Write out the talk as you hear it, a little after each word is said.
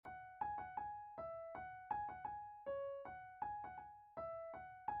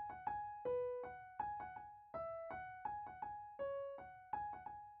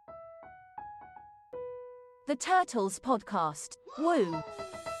The Turtles Podcast. Woo! We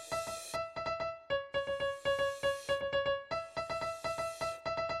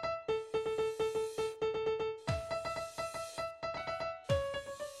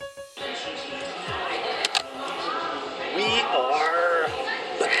are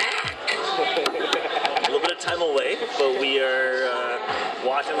back. A little bit of time away, but we are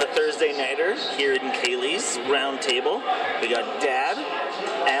watching the Thursday Nighter here in Kaylee's round table. We got Dad,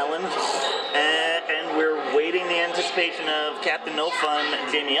 Alan, and we're waiting the anticipation of Captain No Fun,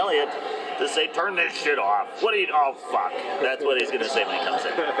 Jamie Elliott, to say, turn this shit off. What are you, oh fuck. That's what he's going to say when he comes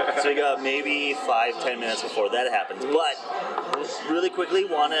in. So we got maybe 5-10 minutes before that happens. But really quickly,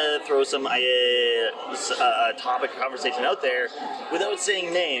 want to throw some topic conversation out there without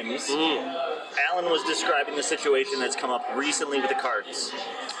saying names. Alan was describing the situation that's come up recently with the Cards.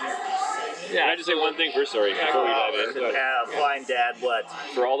 Yeah, can I just say one thing first, sorry, before we dive in? Fine, Dad, what?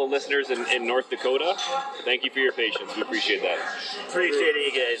 For all the listeners in North Dakota, thank you for your patience. We appreciate that. Appreciate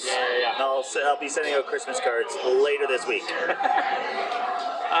it, you guys. Yeah. I'll be sending out Christmas cards later this week.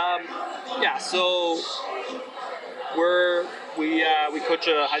 So we coach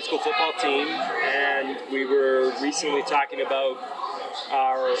a high school football team, and we were recently talking about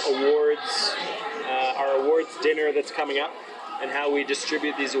our awards dinner that's coming up and how we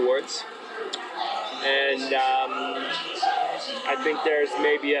distribute these awards. And I think there's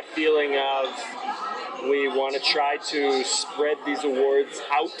maybe a feeling of we want to try to spread these awards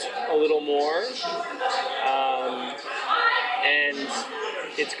out a little more. And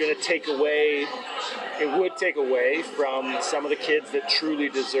it's going to take away from some of the kids that truly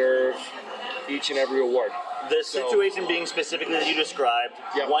deserve each and every award. The situation being specifically that you described,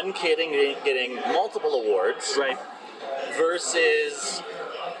 one kid getting multiple awards, right, versus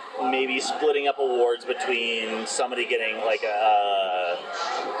maybe splitting up awards between somebody getting like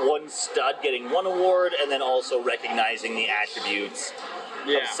one stud getting one award and then also recognizing the attributes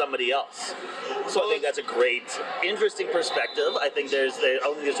of somebody else. So I think that's a great, interesting perspective. I think I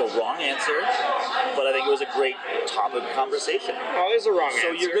don't think there's a wrong answer, but I think it was a great topic of conversation. Oh, there's a wrong answer.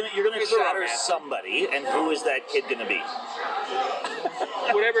 So you're gonna shatter somebody, and who is that kid gonna be?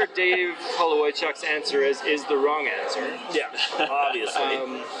 Whatever Dave Holowoychuk's answer is the wrong answer. Yeah, obviously.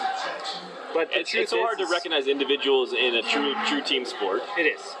 But it's so hard to recognize individuals in a true team sport. It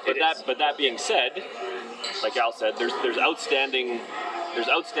is. But that being said, like Al said, there's outstanding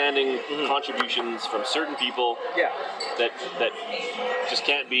contributions from certain people that just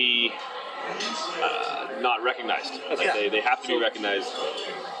can't be not recognized. They have to be recognized.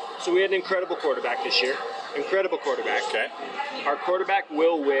 So we had an incredible quarterback this year. Incredible quarterback. Okay. Our quarterback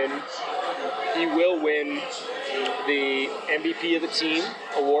will win. He will win the MVP of the team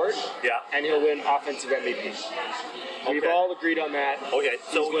award. Yeah. And he'll win offensive MVP. We've all agreed on that. Okay.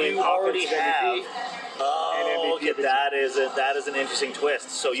 So you already have. Oh, okay. That is an interesting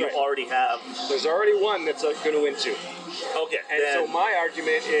twist. So you already have. There's already one that's going to win two. Okay. And so my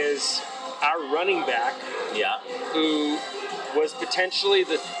argument is our running back. Yeah. Who was potentially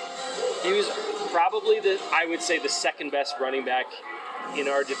he was probably I would say the second best running back in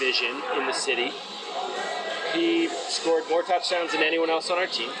our division in the city. He scored more touchdowns than anyone else on our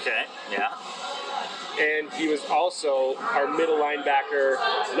team. Okay. Yeah. And he was also our middle linebacker,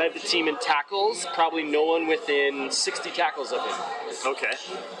 led the team in tackles, probably no one within 60 tackles of him. Okay.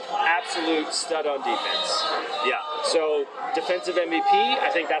 Absolute stud on defense. Yeah. So, defensive MVP, I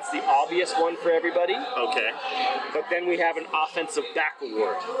think that's the obvious one for everybody. Okay. But then we have an offensive back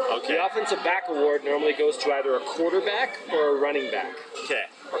award. Okay. The offensive back award normally goes to either a quarterback or a running back. Okay.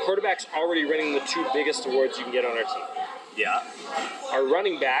 Our quarterback's already winning the two biggest awards you can get on our team. Yeah. Our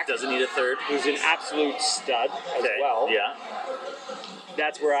running back doesn't need a third. Who's an absolute stud as well. Yeah.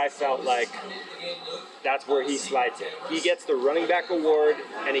 That's where I felt like that's where he slides in. He gets the running back award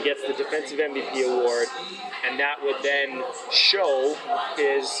and he gets the defensive MVP award, and that would then show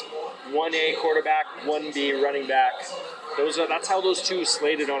his 1A quarterback, 1B running back. That's how those two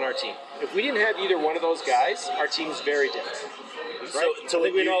slated on our team. If we didn't have either one of those guys, our team's very different. Right? So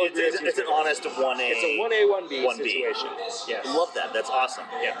it's an honest 1A. It's a 1A, 1B situation. Yes. Love that. That's awesome.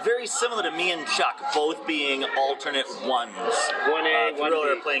 Yeah. Very similar to me and Chuck, both being alternate ones. 1A, 1B. Throughout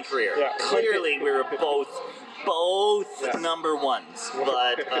our playing career. Yeah. Clearly, we were both number ones,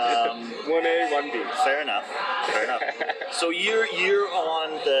 but 1A, 1B. Fair enough. So you're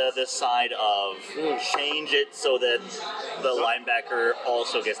on the side of change it so that the linebacker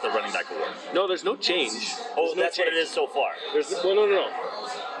also gets the running back award. No, there's no change. That's what it is so far. No.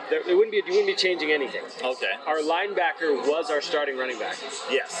 You wouldn't be changing anything. Okay. Our linebacker was our starting running back.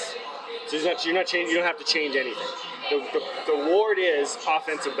 Yes. So you're not changing. You don't have to change anything. The award is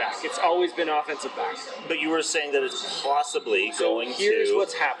offensive back. It's always been offensive back. But you were saying that it's possibly going to... Here's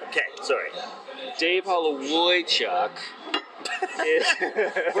what's happened. Okay, sorry. Dave Holowoychuk is...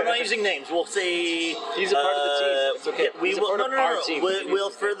 We're not using names. We'll say... He's a part of the team. It's okay. We He's a will, part no, of no, our no. team. We'll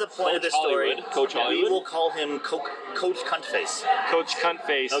for the point of the story, Coach Hollywood. we will call him Coach Cuntface. Coach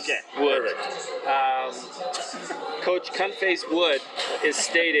Cuntface Okay, Wood. perfect. Coach Cuntface Wood is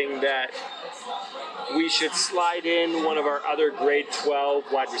stating that we should slide in one of our other grade 12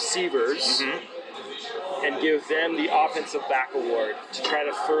 wide receivers and give them the offensive back award to try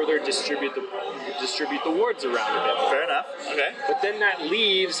to further distribute the awards around a bit more. Fair enough. Okay. But then that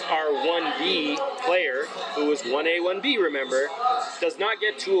leaves our 1B player, who was 1A, 1B, remember, does not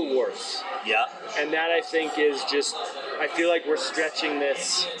get 2 awards. Yeah. And that, I think, is just, I feel like we're stretching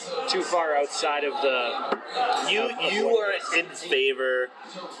this too far outside of the... You are in favor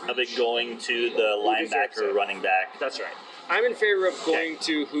of it going to the linebacker or running back. That's right. I'm in favor of going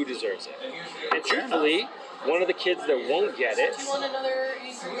to who deserves it. And truthfully, one of the kids that won't get it... Do you want another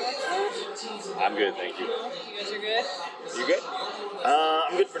coach? I'm good, thank you. You guys are good? You good?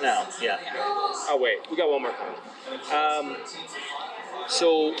 I'm good for now. Yeah. Oh, wait. We got one more coming.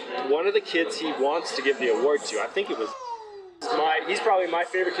 So, one of the kids he wants to give the award to, I think it was... He's probably my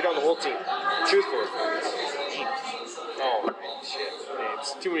favorite kid on the whole team. Truthfully. Oh, shit.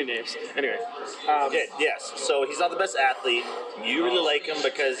 Names. Too many names. Anyway. Okay, yes. So he's not the best athlete. You really like him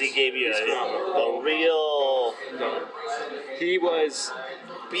because he gave you a real He was...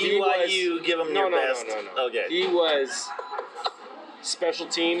 BYU. Give him No. your best. Okay. He was... Special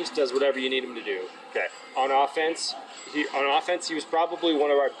teams, does whatever you need him to do. Okay. On offense, he was probably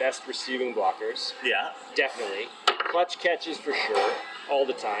one of our best receiving blockers. Yeah. Definitely. Clutch catches for sure, all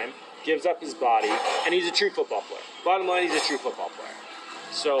the time. Gives up his body, and he's a true football player. Bottom line, he's a true football player.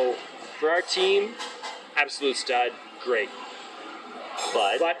 So, for our team, absolute stud, great.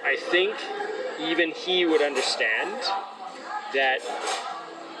 But I think even he would understand that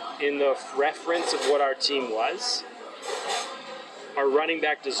in the reference of what our team was, our running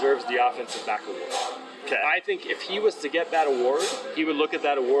back deserves the offensive back award. Okay. I think if he was to get that award, he would look at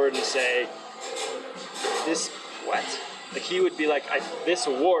that award and say, what? Like, he would be like, this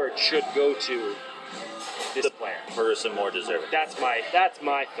award should go to this player. Person more deserving. That's my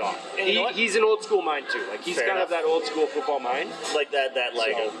thought. And you know what? He's an old school mind too. Like, he's Fair kind enough. of that old school football mind. Like that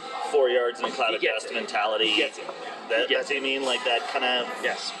So, 4 yards in a cloud he of gets dust it. mentality. He gets it. That's what you mean? Like that kind of...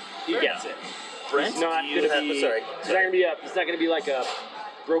 Yes, he Fair gets enough. it. Brent, He's not do you going to have... be. Sorry. It's not going to be like a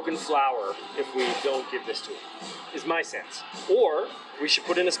broken flower if we don't give this to him. Is my sense. Or we should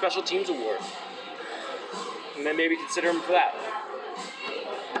put in a special teams award, and then maybe consider him for that.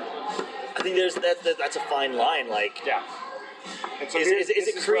 I think that's a fine line. Like, Yeah. And so is here's- it this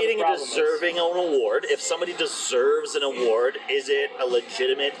is where the creating a problem is. deserving an award? If somebody deserves an award, is it a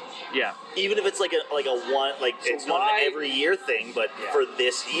legitimate? Yeah. Even if it's like a one, like So it's not why- an every year thing, but Yeah. for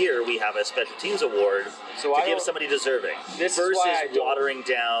this year we have a special teams award So to I give don't- somebody deserving This is versus why I don't- watering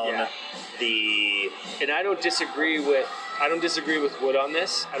down Yeah. the. And I don't disagree with Wood on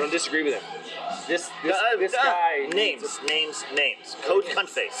this. I don't disagree with him. This guy names. Coach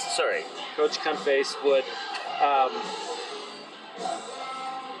Cuntface. Sorry. Coach Cuntface would.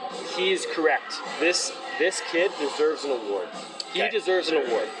 He's correct. This kid deserves an award. He Okay. deserves an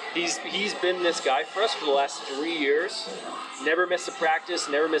award. He's been this guy for us for the last 3 years. Never missed a practice.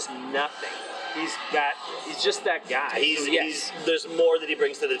 Never missed nothing. He's just that guy. So yes. There's more that he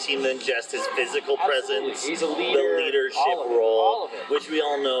brings to the team than just his physical Absolutely. presence. He's a leader, the leadership all of it, role, all of it. which we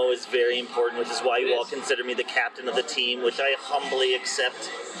all know is very important, which is why you It all is. consider me the captain of the team, which I humbly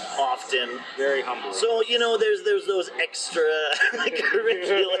accept often. Very humble. So there's those extra curriculars.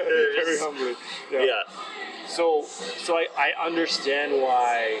 Very humbly. Yeah. So I understand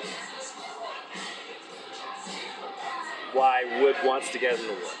why Wood wants to get an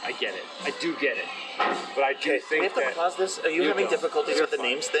award. I get it. I do get it. But I do Okay, we think have to that pause this. Are you You having go. difficulties You're with the fine.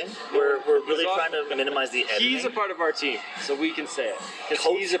 names thing? We're really He's trying to minimize the editing. he's a part of our team, so we can say it. Because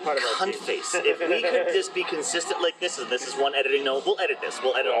Coach he's a part of our team. Cuntface. If we could just be consistent like this, and this is one editing note, we'll edit this.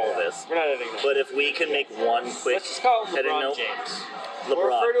 We'll edit all of this. We're not editing that. But if we can make one quick Let's just call him edit LeBron note, James. We'll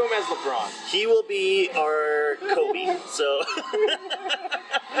refer LeBron. to him as LeBron. He will be our Kobe. So,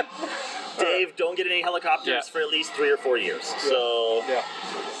 Dave, don't get any helicopters Yeah. for at least 3 or 4 years. So, Yeah.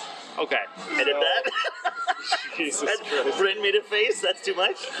 Okay. edit that. Jesus Christ. Brent made a face. That's too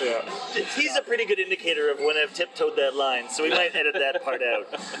much. Yeah. He's a pretty good indicator of when I've tiptoed that line, so we might edit that part out.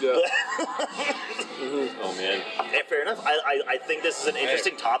 Yeah. Oh man. Yeah, fair enough. I think this is an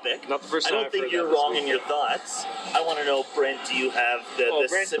interesting topic. Not the first I time don't I've think heard you're that this wrong week. in your thoughts. I want to know, Brent, do you have the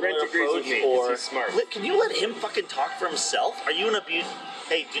Brent similar agrees with approach, me 'cause or he's smart. Can you let him fucking talk for himself? Are you an abuse?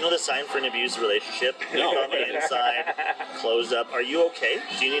 Hey, do you know the sign for an abused relationship? No. On the inside, closed up. Are you okay?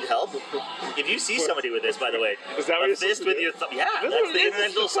 Do you need help? If you see somebody with this, by the way, Is that what a you're fist supposed to with do? your thumb. Yeah, That's that's what the it is?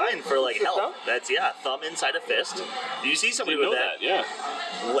 international sign for like It's a help. thumb? That's thumb inside a fist. Do you see somebody Didn't with know that? that.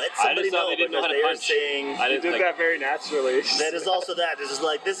 Yeah. Let I somebody just thought know they didn't know because how to they are punch. saying. I You didn't did like. that very naturally. That is also that. This is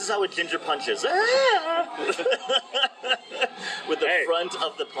like, this is how a ginger punches. Ah! With the Hey. front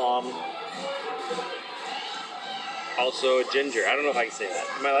of the palm. Also a ginger. I don't know if I can say that.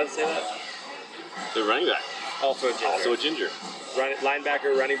 Am I allowed to say that? The running back. Also a ginger. Also a ginger.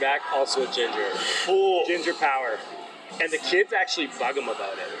 Linebacker, running back, also a ginger. Oh, Ginger power. And the kids actually bug him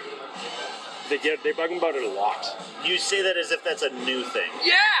about it. They bug him about it a lot. you say that as if that's a new thing.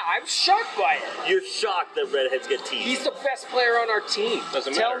 Yeah, I'm shocked by it. You're shocked that redheads get teased. He's the best player on our team.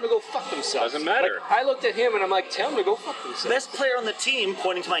 Doesn't Tell matter. him to go fuck themselves. Doesn't matter. Like, I looked at him and I'm like, tell him to go fuck themselves. Best player on the team,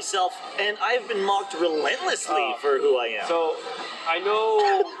 pointing to myself, and I've been mocked relentlessly for who I am. So, I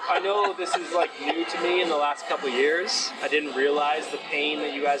know this is like new to me in the last couple of years. I didn't realize the pain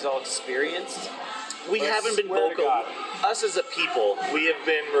that you guys all experienced. we I haven't been swear to vocal. God. Us as a people, we have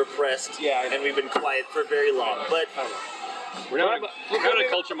been repressed, Yeah, I know. and we've been quiet for very long. But I don't know. We're not a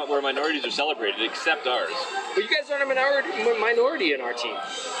culture where minorities are celebrated, except ours. But you guys aren't a minority in our team.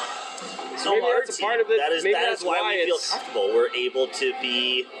 So maybe our that's a team, part of it. That is, Maybe that that's is why we feel it's- comfortable. We're able to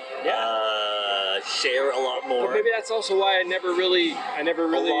be share a lot more. But maybe that's also why I never really a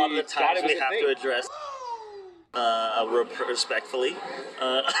lot of the thought times it was we a have thing. to address respectfully,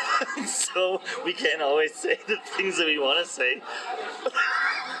 so we can't always say the things that we want to say.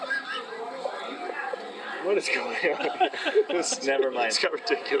 What is going on? This Never mind. It's got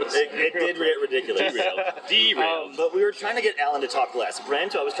ridiculous. It did get ridiculous. Derailed. But we were trying to get Alan to talk less.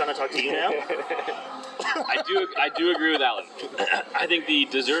 Brent, I was trying to talk to you now. I do agree with Alan. I think the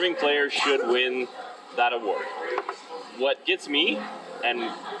deserving player should win that award. What gets me, and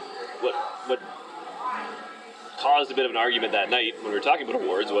what caused a bit of an argument that night when we were talking about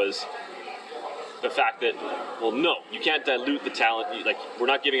awards, was the fact that, well, no, you can't dilute the talent. Like, we're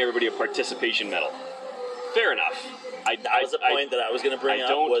not giving everybody a participation medal. Fair enough. That was the point that I was going to bring up,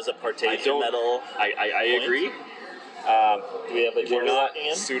 was a participation medal. I point. agree. Do we have a We're not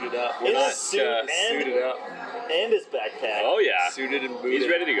in? suited up. In We're not his suit and- suited up. And his backpack. Oh yeah, Suited and booted. he's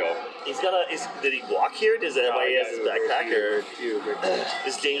ready to go. He's got a. Did he walk here? Does that why he has his backpack? Or You.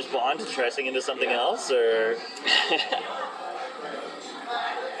 is James Bond dressing into something else? Or hey,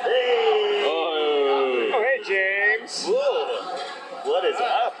 Oh, Oh, hey, James. whoa, what is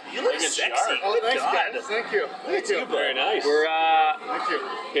up? You look Looking sexy. sharp. Oh, Good thanks, God. guys. Thank you. Look at you, very bud. nice. We're Thank you.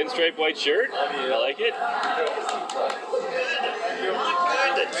 Pinstripe white shirt. I like it. You look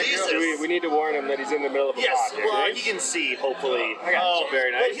good. Jesus. we need to warn him that he's in the middle of a Yes, pod here. well, James. he can see, hopefully. Oh,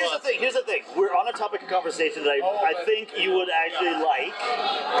 very nice. But here's the thing. We're on a topic of conversation that I think you would actually like.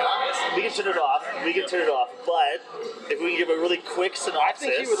 We can turn it off. But if we can give a really quick synopsis.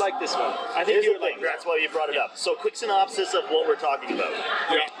 I think he would like this one. I think Here's he the would like thing. That's why you brought it up. So, quick synopsis of what we're talking about.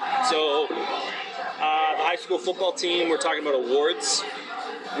 Yeah. So, the high school football team, we're talking about awards.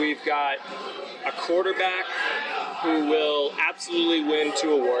 We've got a quarterback who will absolutely win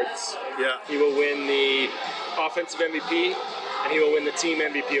 2 awards. Yeah. He will win the offensive MVP, and he will win the team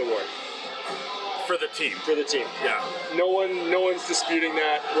MVP award For the team. for the team. Yeah. No one's disputing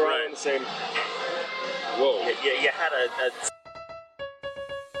that. We're all Right. on the same. Whoa. You had a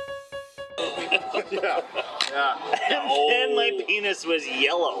Yeah. and my penis was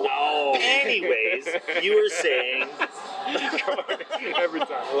yellow. Oh. Anyways, you were saying Every time.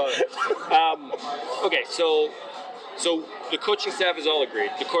 I love it. Okay, so the coaching staff is all agreed.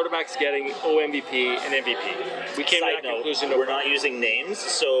 The quarterback's getting OMVP and MVP. We came to side that note, conclusion. we're not using names,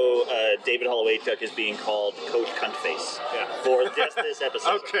 so David Holloway-Chuck is being called Coach Cuntface for just this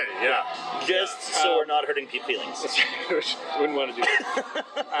episode. Okay, yeah. Just so we're not hurting feelings. Wouldn't want to do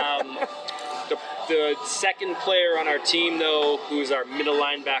that. The second player on our team, though, who's our middle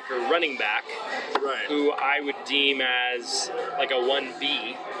linebacker, running back, Right. who I would deem as like a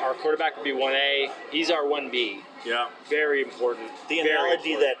 1B. Our quarterback would be 1A. He's our 1B. Yeah. Very important. The Very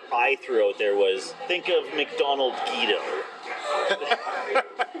analogy important. that I threw out there was, think of McDonald Guido.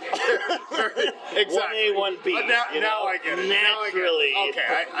 Exactly. 1A, 1B. Now, you now know? I get it. Naturally. Now I get it.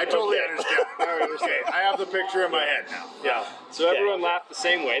 Okay, I totally Okay. understand. Okay, I have the picture in my head now. Yeah. So everyone laughed the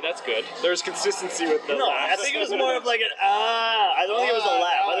same way. That's good. There's consistency with the No, I think it was more of like an I don't think it was a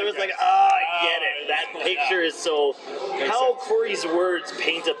laugh. I think it was like I get it. That picture is so. How Corey's words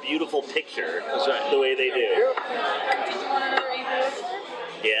paint a beautiful picture. That's right. The way they do. Did you want another Angel?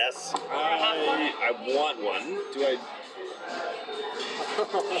 Yes. I want one. Do I?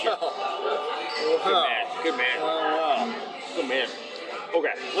 Good man. Wow. Good man.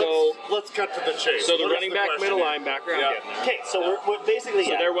 Okay, so Let's cut to the chase. so the What is running back, question middle here? linebacker. I'm Yeah. getting there. Okay, so we're basically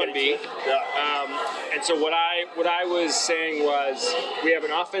So they're 1B. Yeah. And so what I was saying was we have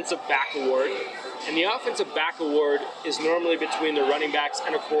an offensive back award, and the offensive back award is normally between the running backs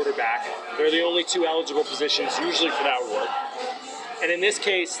and a quarterback. They're the only two eligible positions usually for that award. And in this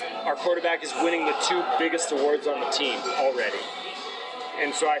case, our quarterback is winning the two biggest awards on the team already.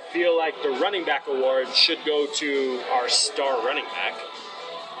 And so I feel like the running back award should go to our star running back.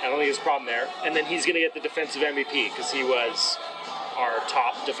 I don't think there's a problem there. And then he's going to get the defensive MVP because he was our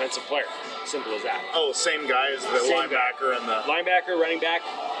top defensive player. Simple as that. Oh, same guy as the Same guy. linebacker and the. Linebacker, running back,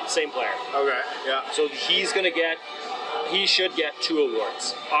 same player. Okay. Yeah. So he should get two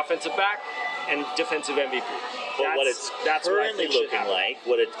awards: offensive back and defensive MVP. But what it's that's what I currently think should looking happen. like,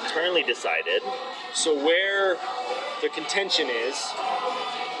 what it's currently decided, So where the contention is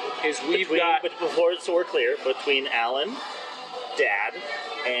we've got. but before, so we're clear, between Alan, Dad,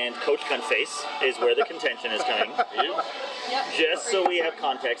 and Coach Cuntface is where the contention is coming. Yep. Just so we have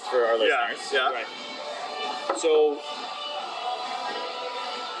context for our Yeah. listeners. Yeah. Right. So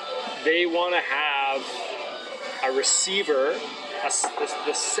they want to have a receiver,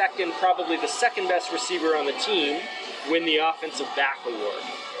 the second, probably the second best receiver on the team, win the offensive back award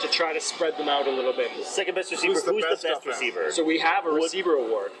to try to spread them out a little bit. Second best receiver. Who's the Who's best the best offense? receiver? So we have a receiver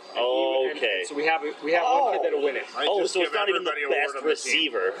award. And Okay. so we have one kid that'll win it. I Oh, just so it's give not even the everybody a best award on the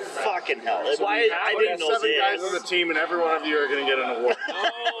team. receiver. Fucking hell. So Why? we have I a didn't know 7 guys on the this. team, and every one of you are going to get an award. No,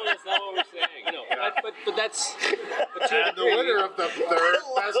 that's not what we're saying. No, but that's. But to a And the degree- winner of the third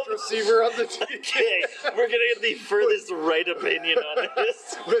best receiver on the team Okay, we're gonna get the furthest right opinion on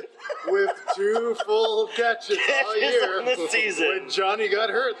this. with 2 full catches all Catches year. on the season. When Johnny got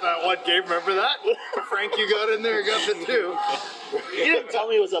hurt that one game, remember that? Frank, you got in there, got the 2. You didn't tell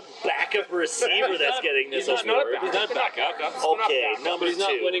me it was a backup receiver that's getting this He's not award. He's not backup. Okay, number But he's not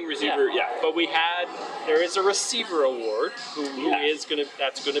 2. winning receiver. Yeah. But there is a receiver award who is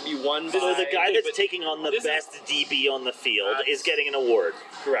that's gonna be won So by the guy that's but taking on the this is- best DB on the field That's- is getting an award.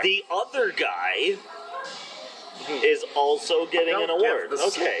 Correct. The other guy is also getting an Don't give award. the-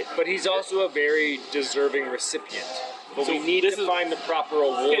 Okay. But he's also a very deserving recipient. But So we need this to is- find the proper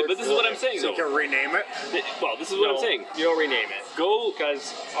award. Okay, but this is for what him. I'm saying So you though. can rename it. Well, this is what I'm saying. You don't rename it. Go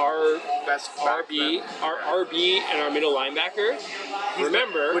Because our Best back RB, then. our RB and our middle linebacker,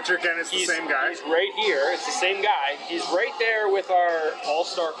 remember, Which again is the he's- same guy. He's right here. It's the same guy. He's right there with our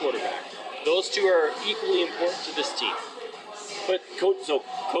all-star quarterback. Those two are equally important to this team. But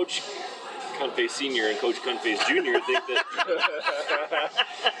Coach Cuntface Senior and Coach Cuntface Junior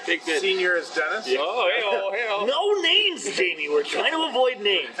think that Senior is Dennis. Oh, hey. No names, Jamie. We're trying to avoid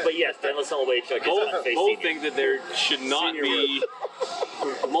names. But yes, Dennis Holloway, Chuck both Senior. think that there should not Senior be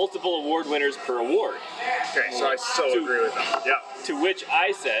multiple award winners per award. Okay, so I so Two. agree with that. Yeah. To which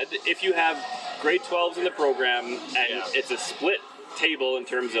I said, if you have grade 12s in the program and it's a split table in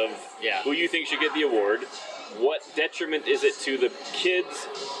terms of who you think should get the award, what detriment is it to the kids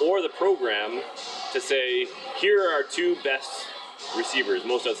or the program to say, here are our 2 best receivers,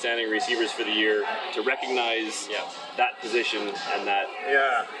 most outstanding receivers for the year, to recognize that position and that.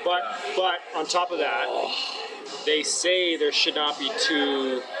 Yeah. But on top of that, they say there should not be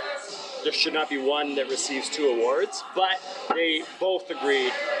one that receives 2 awards, but they both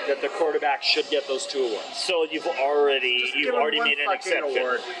agreed that the quarterback should get those 2 awards. So you've already Give him one made an fucking exception.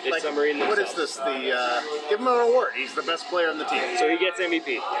 award. It's Like, summary in what is themselves. this? Give him an award. He's the best player on the team. So he gets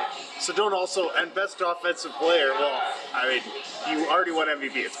MVP. So don't also and best offensive player. Well, I mean, you already won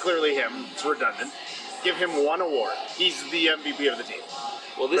MVP. It's clearly him. It's redundant. Give him one award. He's the MVP of the team.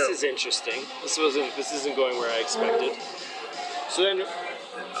 Well, this Boom. is interesting. This isn't going where I expected. So then,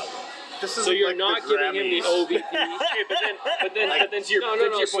 This is so you're like not the giving him the Grammys. OVP. But then to your, No, to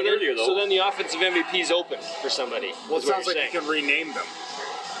your point so earlier though. So then the offensive MVP is open for somebody. Well, it is what sounds you're like you saying. can rename them.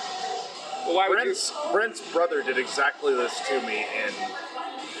 Well, why would you? Brent's brother did exactly this to me in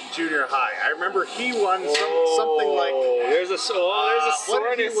junior high. I remember he won something like. There's a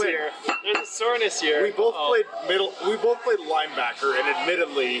what did he soreness win? here. There's a soreness here. We both Oh. played middle. We both played linebacker, and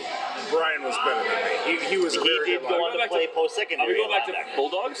admittedly, Brian was better than me. He was. A He very did good go linebacker. on to play Are we post-secondary. going back to linebacker.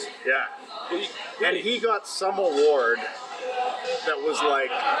 Bulldogs? Yeah. And he got some award that was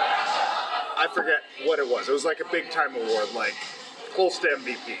like, I forget what it was. It was like a big time award, like close to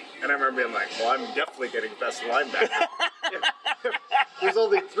MVP. And I remember being like, well, I'm definitely getting best linebacker. There's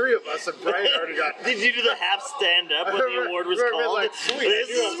only 3 of us, and Brian already got. Did you do the half stand up when the award was Remember, called? like, sweet, This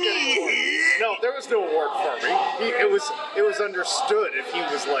I knew I was is getting an award. me. No, there was no award for me. It was understood if he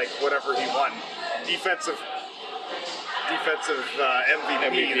was like whatever he won, defensive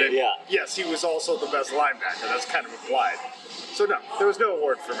MVP. Then, yeah. Yes, he was also the best linebacker. That's kind of implied. So no, there was no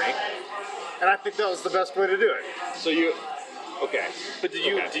award for me, and I think that was the best way to do it. So you, okay. But did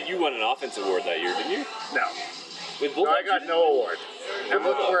you win an offense award that year? Didn't you? No, With no, I Bulldogs? got no award, and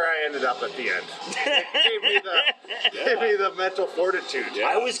look where I ended up at the end. Gave me the mental fortitude. Yeah.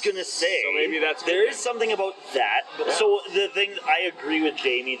 I was gonna say, So maybe that's there good is something about that. But So the thing, I agree with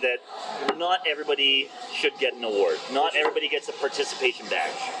Jamie that not everybody should get an award. Not everybody gets a participation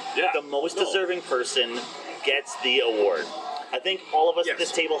badge. Yeah. The most No. deserving person gets the award. I think all of us Yes. at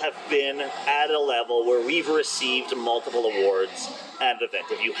this table have been at a level where we've received multiple awards at an event.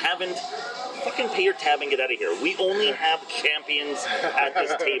 If you haven't, fucking pay your tab and get out of here. We only have champions at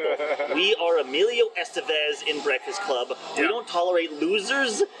this table. We are Emilio Estevez in Breakfast Club. We Yeah. don't tolerate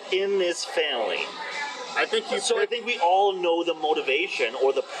losers in this family. I think you. So I think we all know the motivation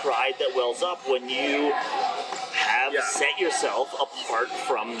or the pride that wells up when you have Yeah. set yourself apart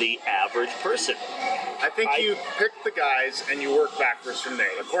from the average person. I think you pick the guys and you work backwards from there.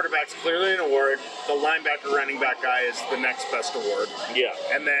 The quarterback's clearly an award. The linebacker, running back guy is the next best award. Yeah.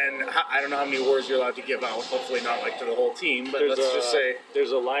 And then I don't know how many awards you're allowed to give out. Hopefully not like to the whole team, but let's just say.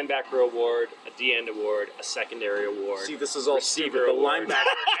 there's a linebacker award, a D-end award, a secondary award. See, this is all receiver stupid. The award.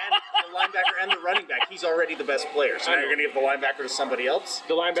 linebacker and the running back. He's already the best player. So I now know. you're going to give the linebacker to somebody else.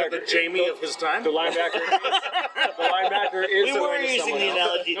 The linebacker, to the Jamie of his time. The linebacker. The linebacker is We the were one to using someone the else.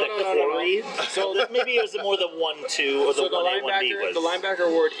 analogy No, that no, no, no, no. Corey. So that maybe it was more the 1-2 or the So the 1A, 1B linebacker, was. the linebacker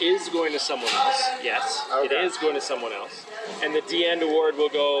award is going to someone else. Yes, Okay. it is going to someone else, and the D-end award will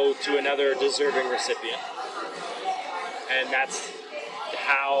go to another deserving recipient. And that's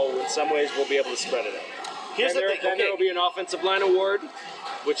how, in some ways, we'll be able to spread it out. Here's And the thing. then there will Okay. be an offensive line award,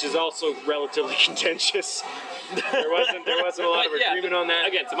 which is also relatively contentious. There wasn't a lot of But yeah, agreement on that.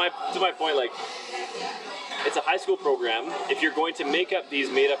 Again, to my point, like, it's a high school program. If you're going to make up these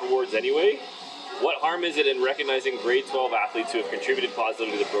made-up awards anyway, what harm is it in recognizing grade 12 athletes who have contributed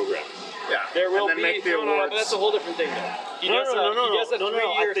positively to the program? Yeah. There will and then be make the no, awards. but that's a whole different thing, though. He No, does no, a- no, he does a no, no,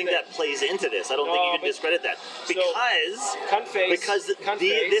 no. I 3-year think thing. that plays into this. I don't No, think you can but- discredit that because Cunt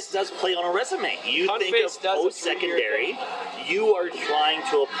face, this does play on a resume. You Cunt think face of does a post-secondary, you are trying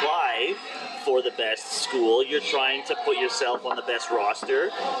to apply for the best school. You're trying to put yourself on the best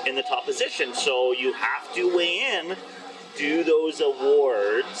roster in the top position. So you have to weigh in, do those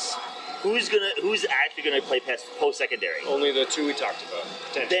awards. Who's actually gonna play post-secondary? Only the 2 we talked about.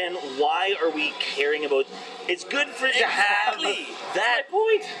 potentially. Then why are we caring about? It's good for to have that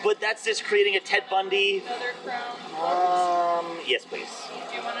point, but that's just creating a Ted Bundy. Another crown. Yes, please.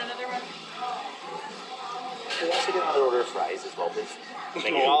 Do you want another one? Can we also get another order of fries as well, please?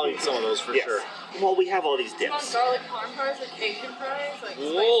 Thank you. I'll eat some of those for Yes. sure. Well, we have all these Do you want dips. garlic parm fries or Cajun fries? Like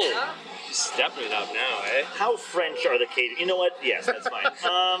Whoa. spiced up? Stepping it up now, eh? How French are the Cajun? You know what? Yes, that's fine.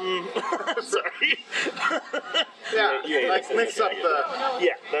 Sorry. Yeah, You ate like it. mix up the. Oh, no.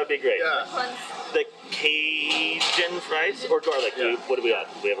 Yeah, that'd be great. Yeah. Ones. The Cajun fries or garlic? Yeah. What do we got?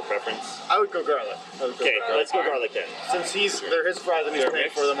 Do we have a preference? I would go garlic. Okay, let's go garlic then. Since they're his fries and he's They're paying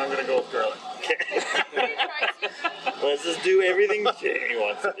mixed. for them, I'm gonna go with garlic. Okay. Fries. Let's just do everything Jamie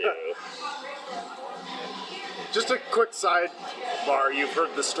wants to do. Just a quick sidebar. You've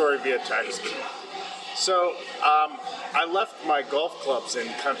heard the story via text. So, I left my golf clubs in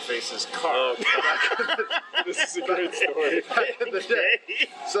Cuntface's car. This is a great story. back in the day.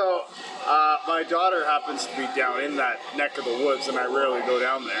 So, my daughter happens to be down in that neck of the woods, and I rarely go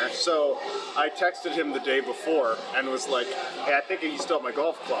down there. So, I texted him the day before and was like, "Hey, I think you still have my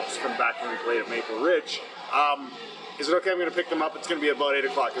golf clubs from back when we played at Maple Ridge. Is it okay? I'm going to pick them up. It's going to be about 8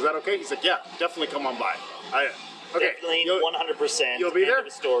 o'clock. Is that okay?" He's like, "Yeah, definitely come on by." Okay, Definitely, you'll- 100%. you'll be End there? of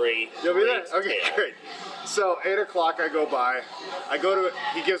the story. You'll be there? Great Okay, tale. great. So 8 o'clock I go by. I go to,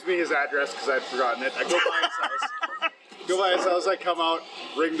 he gives me his address because I'd forgotten it. I go by his house. Go by his house, I come out,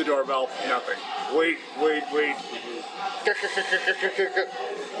 ring the doorbell, nothing. Wait. Wait.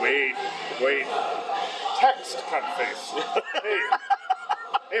 Text, cunt face.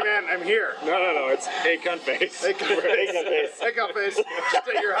 Hey man, I'm here. No, it's hey cunt face. Hey, cunt face. Hey, cunt face. Just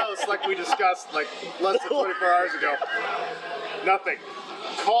at your house like we discussed like less than 24 hours ago. Nothing.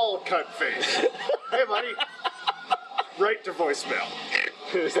 Call cunt face. Hey buddy. Right to voicemail.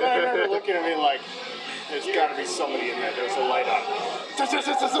 So I remember looking at me like, there's gotta be somebody in there. There's a light on.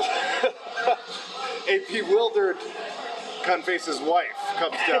 a bewildered Cunface's wife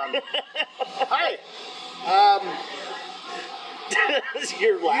comes down. Hi.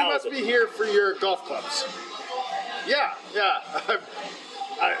 You're You loud. must be here for your golf clubs. Yeah.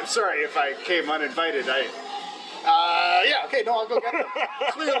 I'm sorry if I came uninvited. Yeah, okay, no, I'll go get them.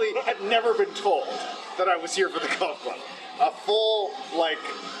 Clearly had never been told that I was here for the golf club. A full,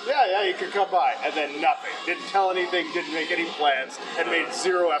 yeah, you can come by, and then nothing. Didn't tell anything, didn't make any plans, and made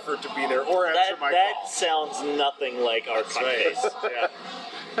zero effort to be there or answer my that call. sounds nothing like our Right. Cunface. Yeah.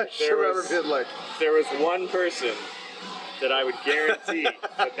 I should have ever been like, There was one person that I would guarantee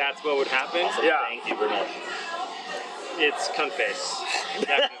that that's what would happen. Awesome. Yeah. Thank you very much. It's Cunface.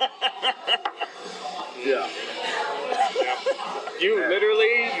 Definitely. yeah. You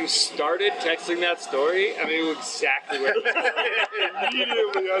literally, you started texting that story, and I knew exactly where it was.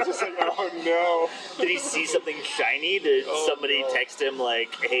 Immediately, I was just like, oh no. Did he see something shiny? Did somebody text him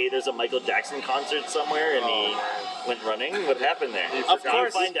like, "Hey, there's a Michael Jackson concert somewhere," and he went running? What happened there? Of Did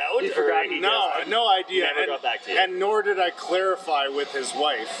course. you find out? He or forgot. he No, just- no idea. Never and, got back to you. And nor did I clarify with his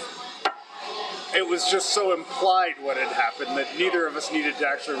wife. It was just so implied what had happened that neither of us needed to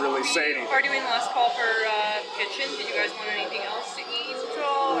actually really say anything. Are doing last call for kitchen. Did you guys want anything else to eat at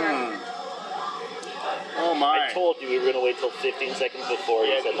all? Or? Oh my. I told you we were going to wait till 15 seconds before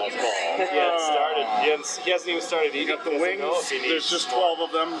you said last call. He hadn't started. He hasn't even started eating. Got the He doesn't wings. know if he There's needs just more. 12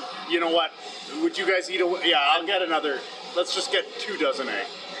 of them. You know what? Would you guys eat a? Yeah, I'll get another. Let's just get 2 dozen eggs.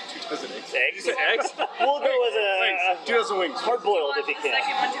 2 dozen eggs. Eggs? Eggs? We'll go with Wings. 2 dozen wings. hard Do you boiled want if you the second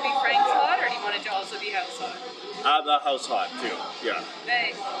can. one to be Frank's hot, or do you want it to also be house hot? The house hot too. Yeah.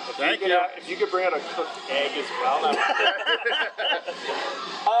 Hey. Thank you. If you could bring out a cooked egg as well, that would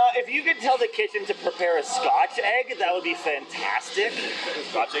If you could tell the kitchen to prepare a Scotch egg, that would be fantastic.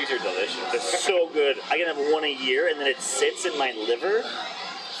 Scotch eggs are delicious. It's so good. I can have one a year, and then it sits in my liver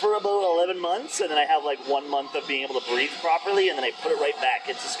for about 11 months, and then I have like 1 month of being able to breathe properly, and then I put it right back.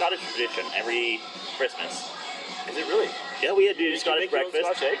 It's a Scottish tradition every Christmas. Is it really? Yeah, we do You Scottish make your own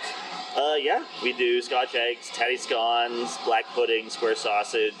breakfast. Scotch eggs? Yeah, we do Scotch eggs, tatty scones, black pudding, square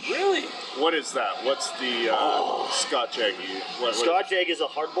sausage. Really? What is that? What's the Scotch egg? What Scotch egg is a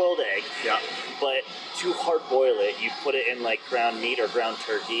hard-boiled egg, Yeah. but to hard-boil it, you put it in like ground meat or ground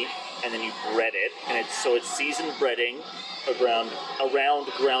turkey, and then you bread it, and it's seasoned breading around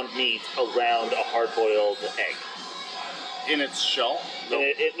ground meat around a hard-boiled egg. In its shell.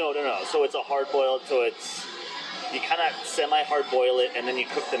 And no. So it's a hard-boiled. So it's you kind of semi-hard-boil it, and then you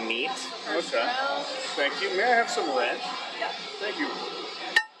cook the meat. Okay. Thank you. May I have some ranch? Thank you.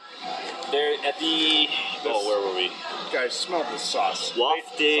 They're at the. Oh, where were we? Guys, smell the sauce.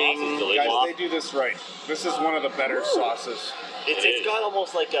 Wafting. Sauce is delicious. Guys, Waf- they do this right. This is one of the better sauces. It's got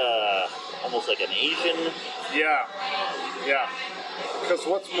almost like an Asian, Yeah. Yeah. Because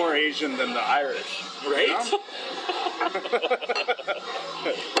what's more Asian than the Irish? right? You know?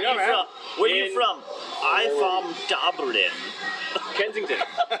 Yeah, man. Where are you from? I'm from Dublin. Kensington.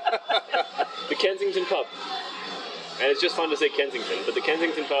 The Kensington pub. And it's just fun to say Kensington, but the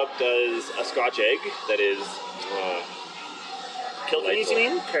Kensington pub does a Scotch egg that is. Kilkenny, you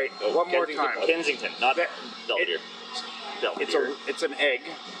mean? Okay, Oh, one more Kensington time. Pub. Kensington, not That- Belvedere. Belvedere. It's an egg,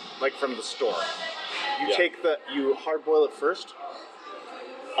 like from the store. You Yeah. you hard boil it first.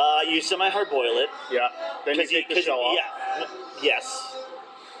 You semi-hard boil it. Yeah. Then you take the shell off. Yeah. Yes.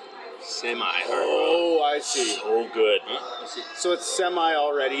 Semi-hard. Oh, I see. So good. So it's semi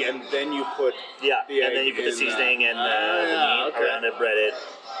already, and then you put Yeah, the and then egg you put the in seasoning and the yeah, meat okay. around it, bread it.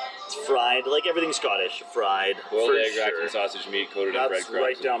 It's fried, like everything Scottish, fried. Boiled for egg wrapped sure. in sausage meat coated in That's breadcrumbs,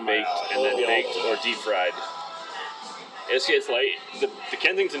 right down my baked, alley. and then Oh. baked or deep fried. It's like the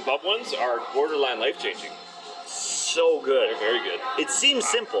Kensington pub ones are borderline life changing. So They're good. very good. It seems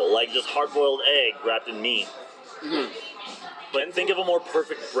simple, like just hard-boiled egg wrapped in meat. But think of a more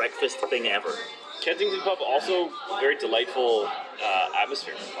perfect breakfast thing ever. Kensington pub also very delightful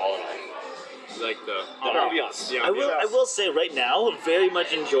atmosphere. All in all, like the ambiance. Yeah, I will say right now, very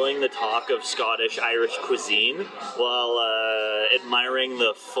much enjoying the talk of Scottish Irish cuisine while admiring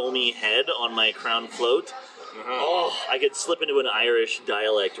the foamy head on my crown float. Oh, I could slip into an Irish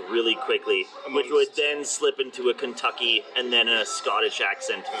dialect really quickly, which would then slip into a Kentucky and then a Scottish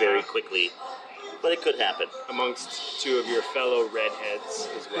accent very quickly. But it could happen. amongst two of your fellow redheads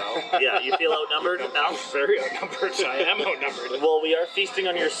as well. Yeah, you feel outnumbered, Al? Very outnumbered. I am outnumbered. Well, we are feasting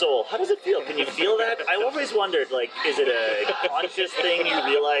on your soul. How does it feel? Can you feel that? I always wondered, like, is it a conscious thing? You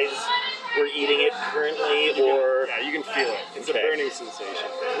realize we're eating it currently, or Yeah, you can feel it. It's Okay. a burning sensation.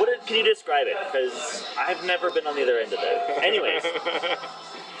 can you describe it? Because I've never been on the other end of that. Anyways,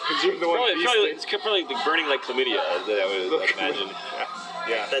 Because you're the one feasting. It's probably like burning like chlamydia, that I would imagine.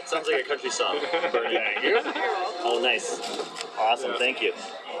 Yeah. That sounds like a country song. Bernie. Oh, nice. Awesome. Yeah. Thank you.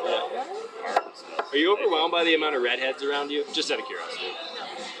 Are you overwhelmed by the amount of redheads around you? Just out of curiosity.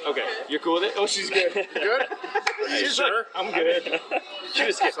 Okay, you're cool with it? Oh, she's good. Good? She's Sure. like, I'm good. She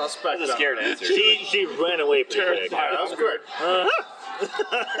was scared. Suspect. That was a scared answer. She ran away pretty quick. Yeah, that was good.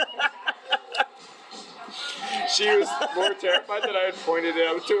 She was more terrified that I had pointed it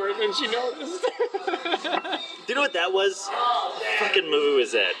out to her than she noticed. Do you know what that was? Fucking movie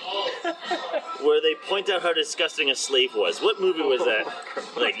was that? Where they point out how disgusting a slave was. What movie was that?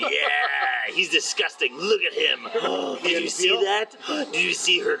 Like, yeah, he's disgusting. Look at him. Did you see that? Did you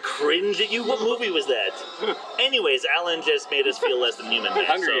see her cringe at you? What movie was that? Anyways, Alan just made us feel less than human. Man,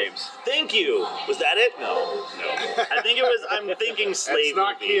 Hunger so Games. Thank you. Was that it? No. I think it was. I'm thinking slave It's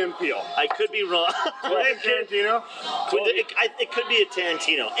not movie. Key and Peele. I could be wrong. Tarantino? It could be a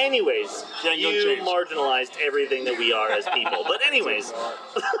Tarantino. Anyways, Django you James. marginalized everything that we are as people. But anyways,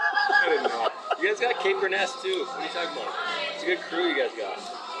 I didn't know. You guys got Kate Burness too. What are you talking about? It's a good crew you guys got.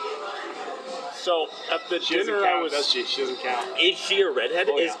 So at the She doesn't dinner count, I was. does she? She doesn't count. is she a redhead?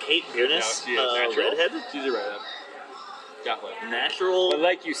 Oh, yeah. Is Kate Biernes No, she is. a redhead? She's a redhead. Definitely. Natural. But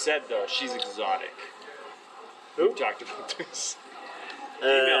like you said though, she's exotic. We've talked about this.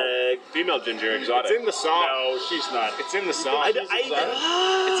 Female ginger exotic. It's in the song. No, she's not. It's in the song. It's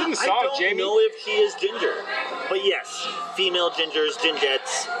in the song, I don't Jamie. know if she is ginger, but yes, female gingers,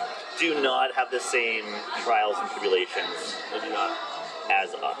 gingettes, do not have the same trials and tribulations. They do not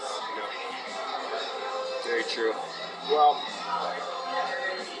as us. Very true. Well,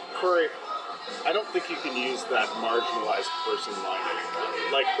 Corey, I don't think you can use that marginalized person line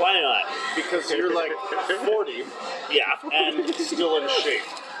anymore. Like, Why not? because you're like 40 Yeah. and still in shape.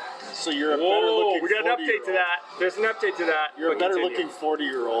 So you're a better Whoa, looking we got an update to 40-year-old. that. There's an update to that. You're a but better continue. looking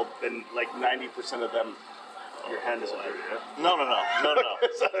 40-year-old than like 90% of them. Your hand is under you. No.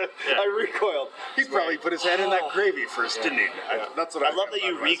 I recoiled. He probably put his hand in that gravy first, didn't he? That's what I I love that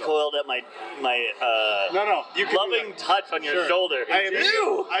you recoiled at my No, you can do loving that. touch on your Sure. shoulder. I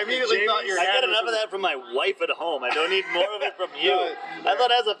immediately thought your I hand get was enough of that from my wife at home. I don't need more of it from you. No, I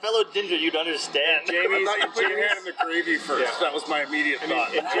thought as a fellow ginger you'd understand. I thought you put your hand in the gravy first. Yeah. That was my immediate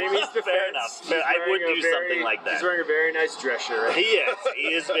thought. In Jamie's defense, Fair enough. he's I would wearing do a something like that. He's wearing a very nice dress shirt. Right? He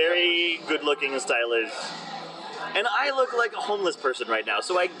is very good looking and stylish. And I look like a homeless person right now,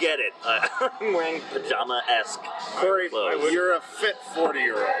 so I get it. I'm wearing pajama-esque Corey, clothes. you're a fit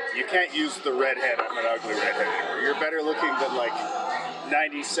 40-year-old. You can't use the redhead. I'm an ugly redhead anymore. You're better looking than like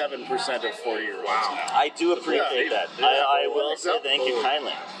 97% of 40-year-olds now. I do appreciate Yeah, that. yeah. I will say Except thank you bold.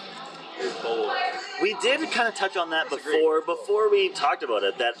 kindly. We did kind of touch on that before we talked about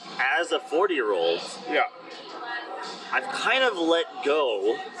it, that as a 40-year-old, Yeah. I've kind of let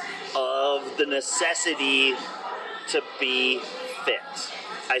go of the necessity to be fit.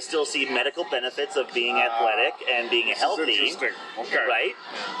 I still see medical benefits of being athletic and being healthy. Interesting. Okay. Right?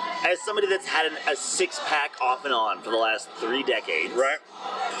 As somebody that's had a six-pack off and on for the last 3 decades, Right.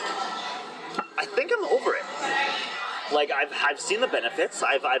 I think I'm over it. Like, I've seen the benefits.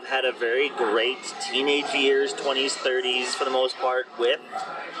 I've had a very great teenage years, 20s, 30s for the most part, with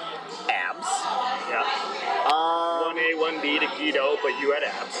abs. Yeah. 1A, 1B to keto, but you had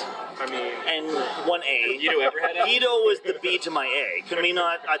abs. I mean, And 1A. Guido ever had abs? Keto was the B to my A. Could we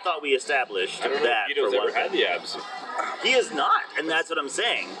not? I thought we established I don't know that if Guido's for ever one. had the abs. He is not, and that's what I'm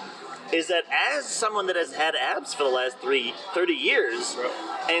saying. Is that as someone that has had abs for the last 30 years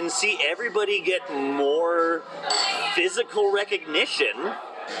and see everybody get more physical recognition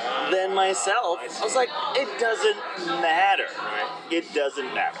than myself, I was like, it doesn't matter. It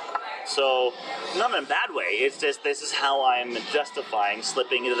doesn't matter. So, not in a bad way, it's just this is how I'm justifying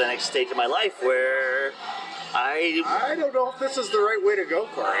slipping into the next stage of my life where I don't know if this is the right way to go,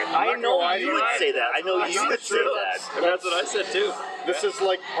 Corey. I'm I not gonna know lie to you would say that. I know you would say that. and that's what I said too. This is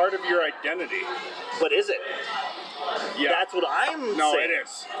like part of your identity. But is it? Yeah. That's what I'm No, saying. it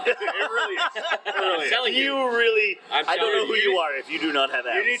is. It really is. It really is. telling You really... I'm I don't know telling who you. you are if you do not have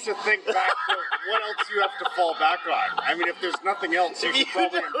abs. You need to think back to what else you have to fall back on. I mean, if there's nothing else, you If should you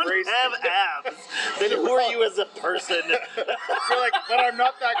probably don't embrace have it. abs, then who are you as a person? You're like, but I'm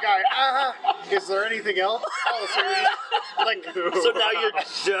not that guy. Is there anything else? Oh, so you're just, like, So now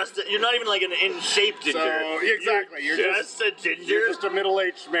you're not even like an in-shape ginger. So, exactly, you're just a ginger. You're just a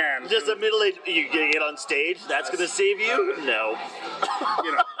middle-aged man. Just a middle-aged... You gonna get on stage? That's gonna save you? No.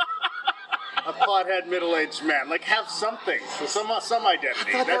 You know, a pothead middle-aged man. Like, have something, some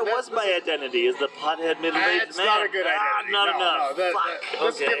identity. I thought that was my identity, is the pothead middle-aged It's man. not a good identity. Not enough. No, Fuck.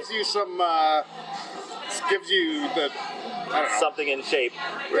 this Okay. gives you some just gives you the, I don't know. Something in shape.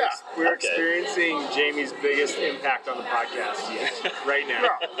 Yeah. We're Okay. experiencing Jamie's biggest impact on the podcast yet. Right now.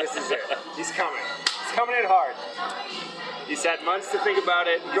 Yeah. This is it. He's coming. He's coming in hard. He's had months to think about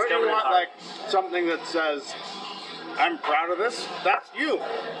it. He's Don't coming you in want hard. like something that says, "I'm proud of this"? That's you.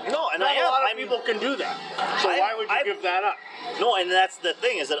 No, and Not I a am. lot of I'm, people can do that. So I've- why would you I've- give that up? No, and that's the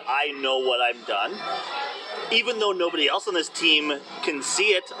thing is that I know what I've done. Even though nobody else on this team can see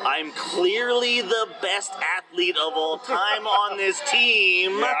it, I'm clearly the best athlete of all time on this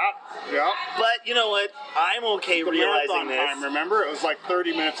team. Yeah. But you know what? I'm okay The realizing marathon this. time, remember? It was like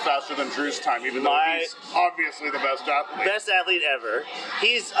 30 minutes faster than Drew's time, even though My- he's obviously the best athlete. Best athlete ever.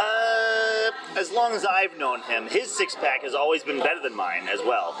 He's, as long as I've known him, his six-pack has always been better than mine as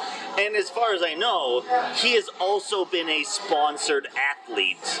well. And as far as I know, he has also been a sponsored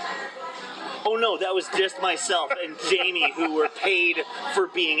athlete. Oh no, that was just myself and Jamie who were paid for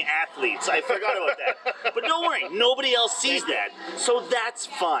being athletes. I forgot about that. But don't worry, nobody else sees that. So that's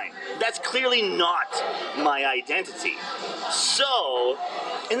fine. That's clearly not my identity. So,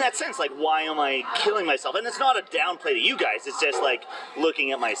 in that sense, like, why am I killing myself? And it's not a downplay to you guys, it's just like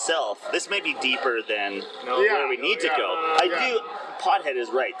looking at myself. This may be deeper than where we need to go. Pothead is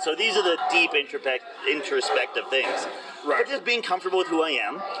right. So these are the deep introspective things. Right. But just being comfortable with who I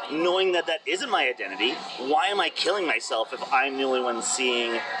am, knowing that that isn't my identity, why am I killing myself if I'm the only one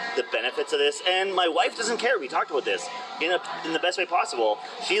seeing the benefits of this? And my wife doesn't care. We talked about this in the best way possible.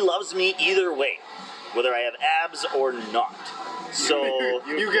 She loves me either way, whether I have abs or not. So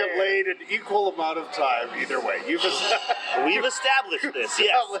You get laid an equal amount of time either way. You've we've established this, yes.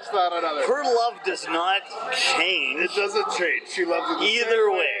 established that another. Her love does not change. It doesn't change. She loves it the Either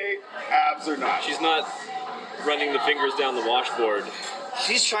same way. abs or not. She's not running the fingers down the washboard.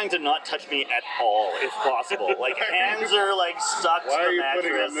 She's trying to not touch me at all, if possible. Like, hands are, like, stuck Why to are the you mattress.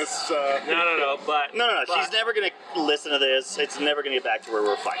 putting on this? No, but No. She's never going to listen to this. It's never going to get back to where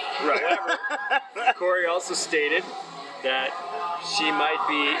we're fighting. However, Corey also stated that she might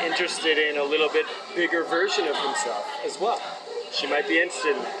be interested in a little bit bigger version of himself as well. She might be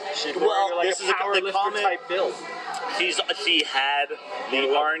interested in that. She'd Well, want like this a is the powerlifter comment- type build. She had the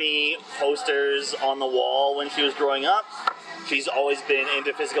Arnie posters on the wall when she was growing up. She's always been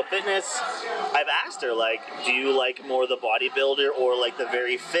into physical fitness. I've asked her, like, do you like more the bodybuilder or like the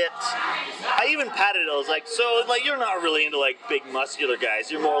very fit? I even patted it. I was like, so like you're not really into like big muscular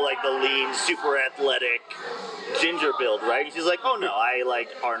guys. You're more like the lean, super athletic ginger build, right? And she's like, oh no, I like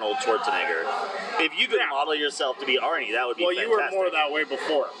Arnold Schwarzenegger. If you could model yourself to be Arnie, that would be Well, fantastic. you were more that way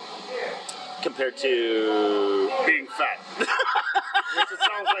before, Compared to... being fat. Which it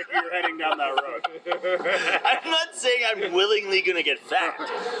sounds like you're heading down that road. I'm not saying I'm willingly gonna get fat.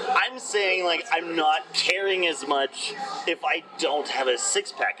 I'm saying like I'm not caring as much if I don't have a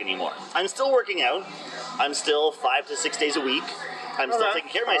six-pack anymore. I'm still working out. I'm still 5 to 6 days a week. I'm still Okay. taking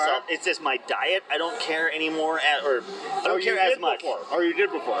care of myself. Alright. It's just my diet. I don't care anymore, or I don't care you as did much. Before. Oh, you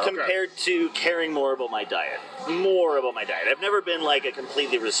did before. Okay. Compared to caring more about my diet. More about my diet. I've never been like a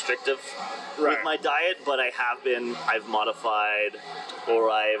completely restrictive with Right. my diet, but I have been, I've modified, or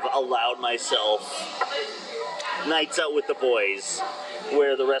I've allowed myself nights out with the boys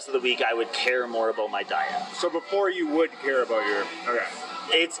where the rest of the week I would care more about my diet. So before you would care about your... Okay.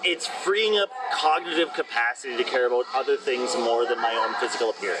 It's freeing up cognitive capacity to care about other things more than my own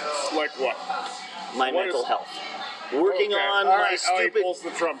physical appearance. Like what? My What mental is- health. Working Okay. on All my right. Oh, he stupid... pulls the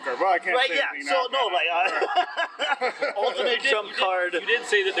trump card. Well, I can't Right, say yeah. anything So, now. no, like, ultimate trump card. You did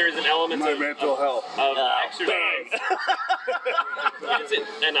say that there is an element My of mental health. exercise. Bang.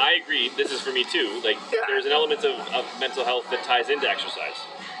 And I agree, this is for me too. Like, Yeah. there's an element of mental health that ties into exercise.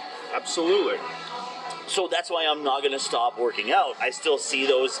 Absolutely. So that's why I'm not going to stop working out. I still see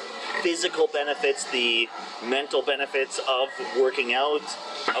those physical benefits, the mental benefits of working out,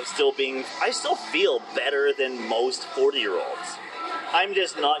 of still being... I still feel better than most 40-year-olds. I'm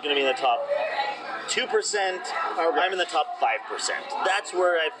just not going to be in the top 2%. I'm in the top 5%. That's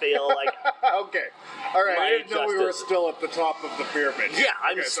where I feel like... Okay. All right. My I didn't know we were justice. still at the top of the pyramid. Yeah,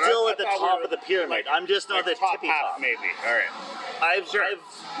 I'm Okay, so still I at the thought we top were of the pyramid. I'm just not like the top tippy half, top. maybe. All right.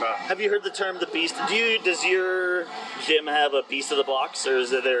 Have you heard the term the beast? Does your gym have a beast of the box, or is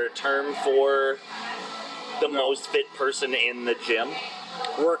there a term for the most fit person in the gym?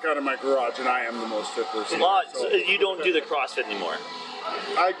 Work out of my garage, and I am the most fit person. Well, So- so you don't do the CrossFit anymore.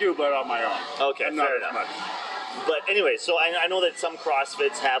 I do, but on my own. Okay, And not fair as enough. much. But anyway, so I know that some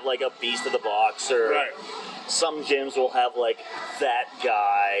CrossFits have like a beast of the box, or Right. some gyms will have like that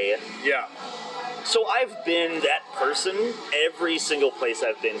guy. Yeah. So I've been that person every single place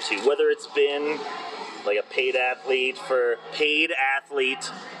I've been to, whether it's been like a paid athlete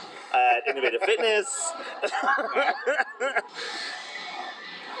at Innovative Fitness.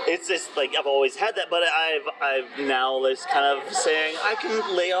 It's just like I've always had that, but I've now just kind of saying I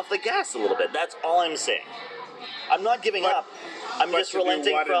can lay off the gas a little bit. That's all I'm saying. I'm not giving up. I'm just to do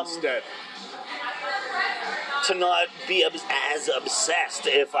relenting what from instead? to not be as obsessed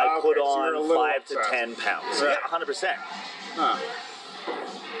if I Okay, put so you're a on little 5 to obsessed. 10 pounds. Right. Yeah, 100%. Huh.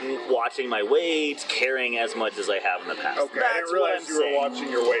 Watching my weight, carrying as much as I have in the past. Okay, I That's didn't what realize I'm you were saying.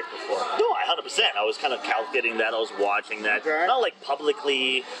 watching your weight before. No, 100%. I was kind of calculating that. I was watching that. Okay. Not like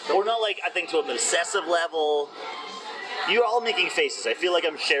publicly, or not like I think to an obsessive level. You're all making faces. I feel like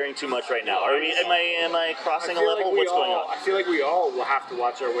I'm sharing too much right now. Am I crossing a level? What's going on? I feel like we all will have to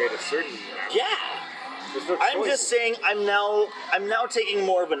watch our weight a certain amount. Yeah. There's no I'm choice. just saying I'm now taking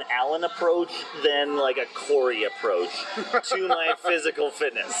more of an Alan approach than like a Corey approach to my physical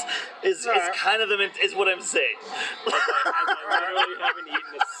fitness. Is kind of is what I'm saying. I literally haven't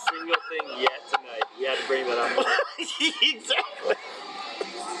eaten a single thing yet tonight. We had to bring that up. Exactly.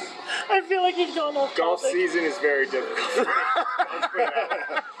 I feel like you've gone off Golf topic. season is very difficult. Let's put it that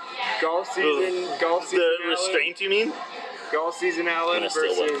way. Golf season, The Alan, restraint, you mean? golf season, Alan, I'm gonna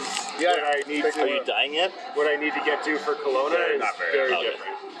steal versus one. Yeah, what I need Are to you dying yet? what I need to get to for Kelowna They're is not very very- okay.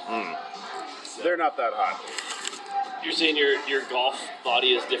 different. They're not that hot. You're saying your golf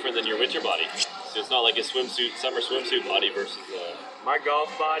body is different than your winter body. So it's not like a summer swimsuit body versus My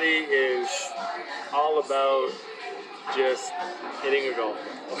golf body is all about just hitting a golf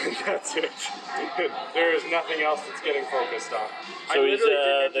ball. That's it. There is nothing else that's getting focused on. I So he's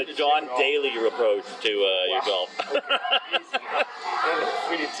literally didn't the enter John gym at all. Daly approach to your golf. Okay, easy. I don't know if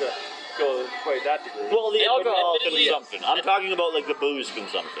we need to go quite that degree. Well, the alcohol admittedly, consumption. I'm talking about like the booze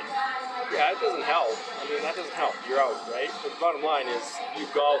consumption. Yeah, it doesn't help. I mean, that doesn't help. You're out, right? But the bottom line is you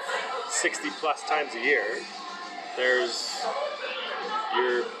golf 60 plus times a year.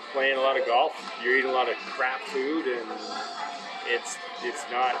 You're playing a lot of golf. You're eating a lot of crap food, and it's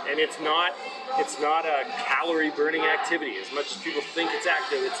not a calorie burning activity. As much as people think it's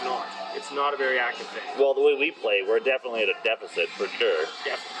active, it's not. It's not a very active thing. Well, the way we play, we're definitely at a deficit for sure.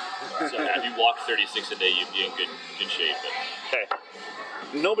 Yeah. so if you walk 36 a day, you'd be in good shape. But Okay.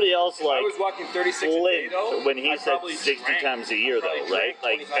 Nobody else I like was walking 36 a day blinked though. when he I said probably 60 drank. times a year, Probably though, right?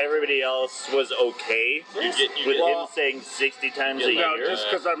 drank Like 25. everybody else was okay you with get- him saying 60 times a Yeah, No, year. just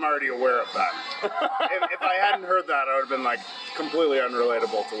because I'm already aware of that. if I hadn't heard that, I would have been like completely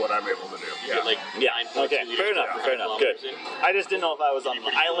unrelatable to what I'm able to do. you get like Yeah. 9.2 Okay. liters Fair per enough. Fair enough. Good. kilometers in. I just didn't know if I was on an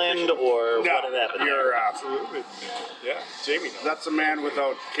island or what had happened. You're Absolutely. Yeah, Jamie knows. that's a man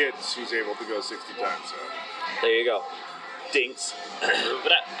without kids who's able to go 60 times. So. There you go. Dinks.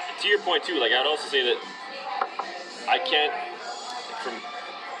 But to your point too, like I'd also say that I can't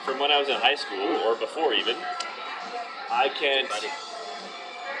from when I was in high school or before even, I can't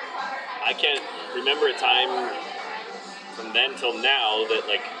remember a time from then till now that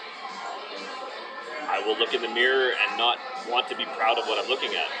like I will look in the mirror and not want to be proud of what I'm looking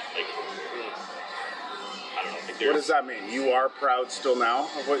at. Like I don't know. I think What there's does that mean? You are proud still now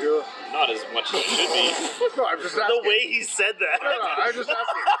of what you're. not as much as it should be. No, I'm just The asking. way he said that. No, I'm just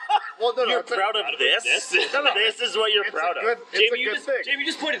asking. Well, no, You're it's a- proud of this? This is what you're It's proud a good, of. it's a good thing. Jamie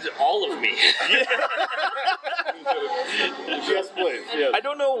just pointed to all of me. Yes, please. Yes. I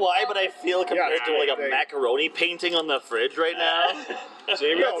don't know why, but I feel compared Yeah, to like a they- macaroni painting on the fridge right now.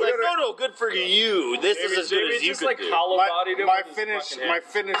 Jamie, It's like, no, good for you. This is as good Jamie as you just could like do. hollow My, bodied him. my with his finish, fucking my hand.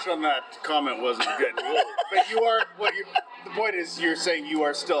 finish on that comment wasn't good. But you are what you. The point is, you're saying you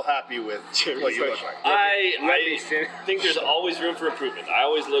are still happy with what you look like. I think there's always room for improvement. I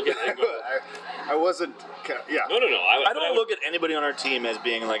always look at it and go, I wasn't. Yeah. no. I don't look at anybody on our team as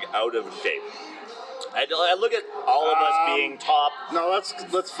being like out of shape. I look at all of us being top No,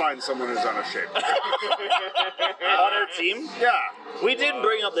 let's find someone who's out of shape. on our team. Yeah. We did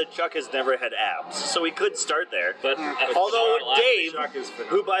bring up that Chuck has never had abs, so we could start there. but Although Dave, Chuck is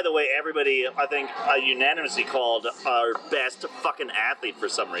phenomenal. who by the way everybody I think unanimously called our best fucking athlete for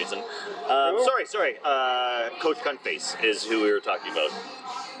some reason. Sorry, Coach Cuntface is who we were talking about.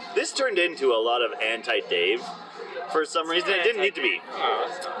 This turned into a lot of anti-Dave for some reason. It didn't need to be.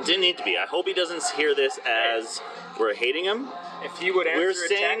 It didn't need to be. I hope he doesn't hear this as we're hating him. If he would We're answer a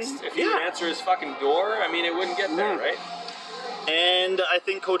saying- text, if he would yeah. answer his fucking door, I mean, it wouldn't get there, right? And I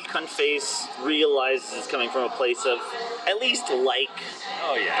think Coach Cuntface realizes it's coming from a place of at least like.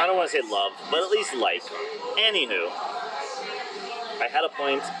 Oh I yeah. don't want to say love, but at least like. Anywho, I had a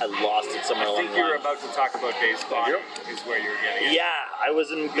point, I lost it somewhere I along think the you were line. about to talk about Dave's body, is where you were getting at. Yeah, I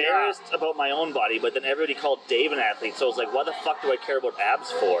was embarrassed about my own body, but then everybody called Dave an athlete, so I was like, what the fuck do I care about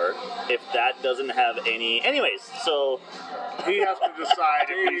abs for if that doesn't have any... Anyways, so... He has to decide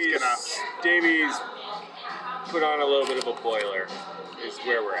if he's gonna. Davey's put on a little bit of a boiler, is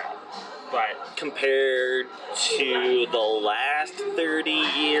where we're at. But Compared to the last 30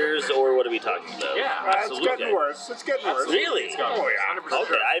 years, or what are we talking about? It's getting worse. It's getting worse. Really? It's got Oh, yeah. 100%.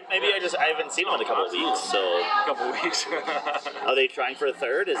 Okay, I haven't seen him in a couple of weeks, so... A couple of weeks. Are they trying for a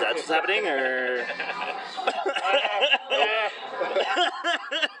third? Is that what's happening, or...?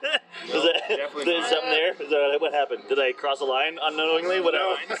 definitely There's not. something there? Is that what happened? Did I cross a line unknowingly? No Whatever.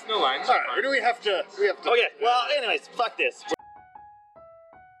 lines. No lines. All right, do we have to? Okay, well, anyways, fuck this.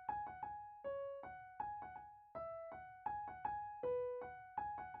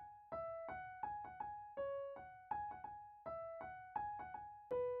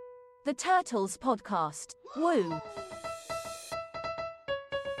 The Turtles Podcast. Woo!